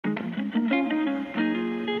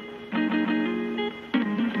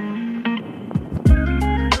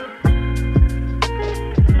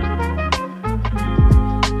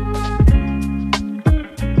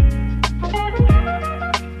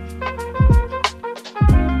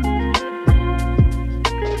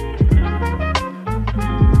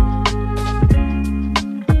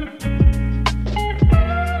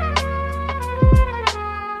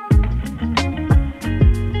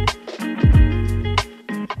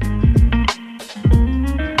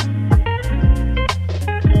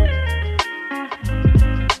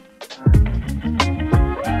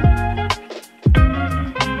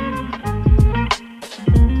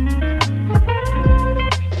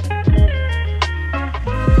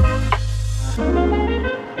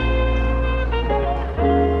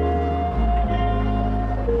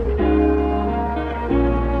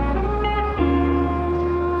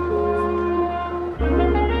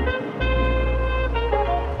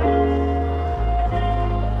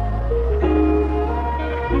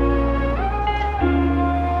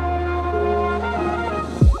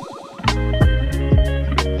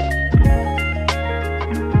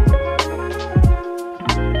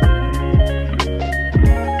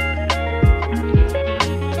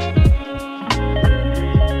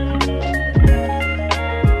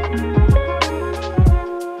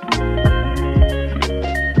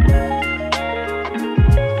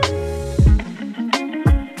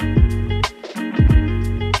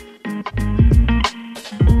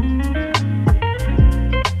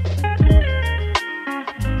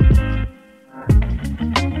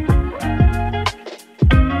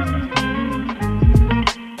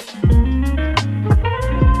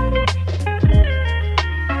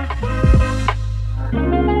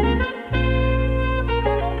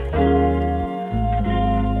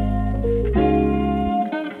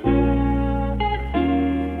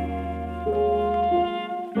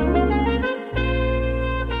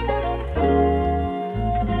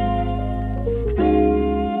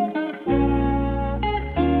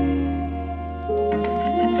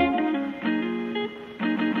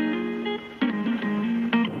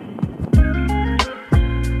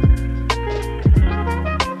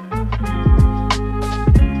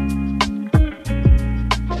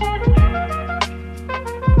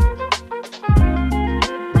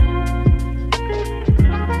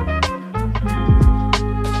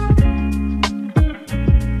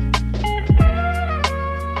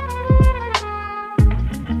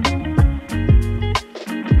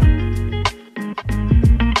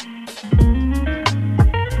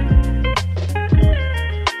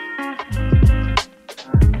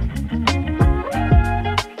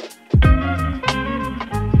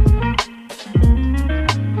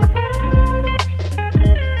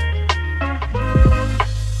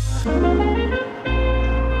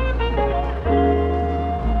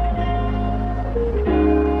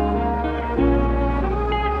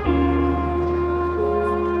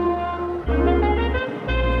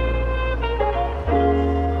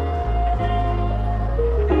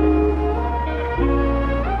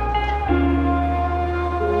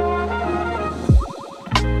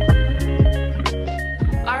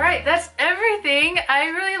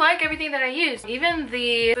like everything that I use. Even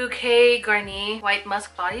the BOUQUET GARNI White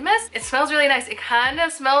Musk Body Mist, it smells really nice. It kind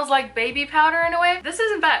of smells like baby powder in a way. This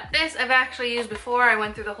isn't bad. This I've actually used before. I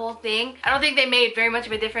went through the whole thing. I don't think they made very much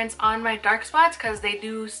of a difference on my dark spots because they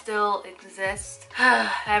do still exist.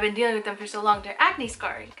 I've been dealing with them for so long. They're acne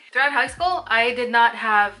scarring. Throughout high school, I did not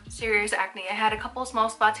have serious acne. I had a couple small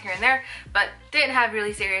spots here and there, but didn't have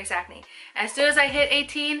really serious acne. As soon as I hit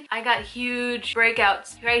 18, I got huge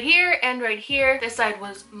breakouts right here and right here. This side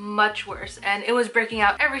was much worse and it was breaking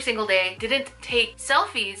out every single day. Didn't take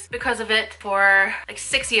selfies because of it for like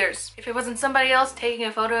 6 years. If it wasn't somebody else taking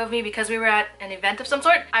a photo of me because we were at an event of some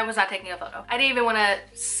sort, I was not taking a photo. I didn't even want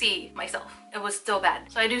to see myself. It was still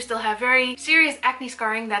bad. So I do still have very serious acne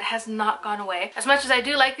scarring that has not gone away. As much as I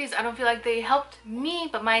do like these, I don't feel like they helped me,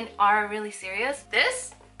 but mine are really serious.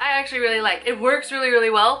 This I actually really like. It works really, really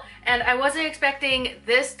well. And I wasn't expecting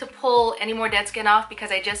this to pull any more dead skin off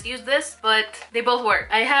because I just used this, but they both work.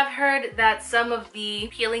 I have heard that some of the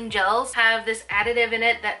peeling gels have this additive in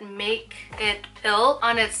it that make it peel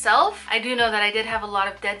on itself. I do know that I did have a lot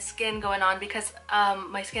of dead skin going on because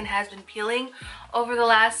my skin has been peeling over the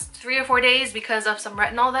last 3 or 4 days because of some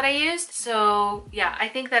retinol that I used. So yeah, I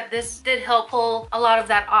think that this did help pull a lot of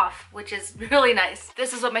that off, which is really nice.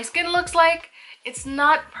 This is what my skin looks like. It's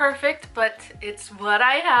not perfect, but it's what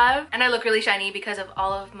I have. And I look really shiny because of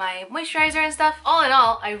all of my moisturizer and stuff. All in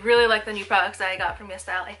all, I really like the new products that I got from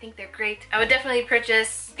YesStyle. I think they're great. I would definitely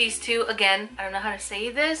purchase these two again. I don't know how to say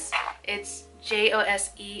this. It's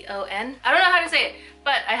Joseon. I don't know how to say it,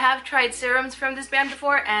 but I have tried serums from this brand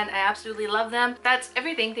before and I absolutely love them. That's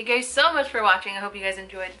everything. Thank you guys so much for watching. I hope you guys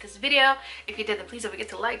enjoyed this video. If you did, then please don't forget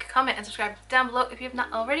to like, comment, and subscribe down below if you have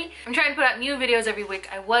not already. I'm trying to put out new videos every week.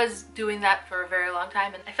 I was doing that for a very long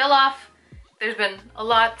time and I fell off. There's been a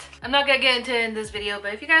lot. I'm not gonna get into it in this video,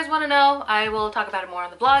 but if you guys want to know, I will talk about it more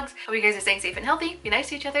on the blogs. Hope you guys are staying safe and healthy. Be nice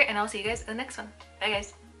to each other, and I'll see you guys in the next one. Bye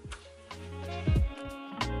guys.